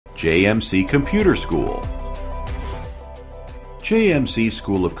JMC Computer School. JMC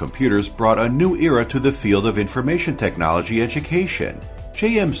School of Computers brought a new era to the field of information technology education.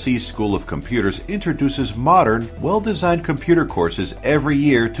 JMC School of Computers introduces modern, well-designed computer courses every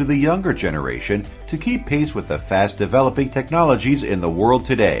year to the younger generation to keep pace with the fast-developing technologies in the world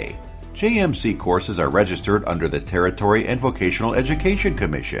today. JMC courses are registered under the Territory and Vocational Education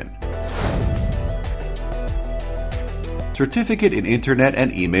Commission. Certificate in Internet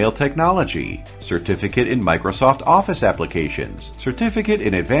and Email Technology, Certificate in Microsoft Office Applications, Certificate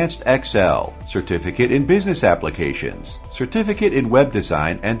in Advanced Excel, Certificate in Business Applications, Certificate in Web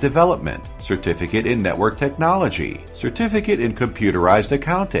Design and Development, Certificate in Network Technology, Certificate in Computerized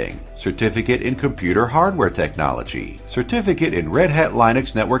Accounting, Certificate in Computer Hardware Technology, Certificate in Red Hat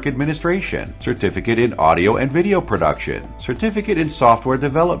Linux Network Administration, Certificate in Audio and Video Production, Certificate in Software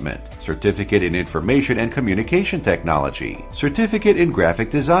Development, Certificate in Information and Communication Technology, Certificate in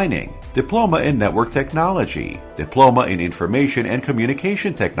Graphic Designing, Diploma in Network Technology, Diploma in Information and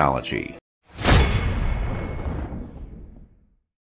Communication Technology,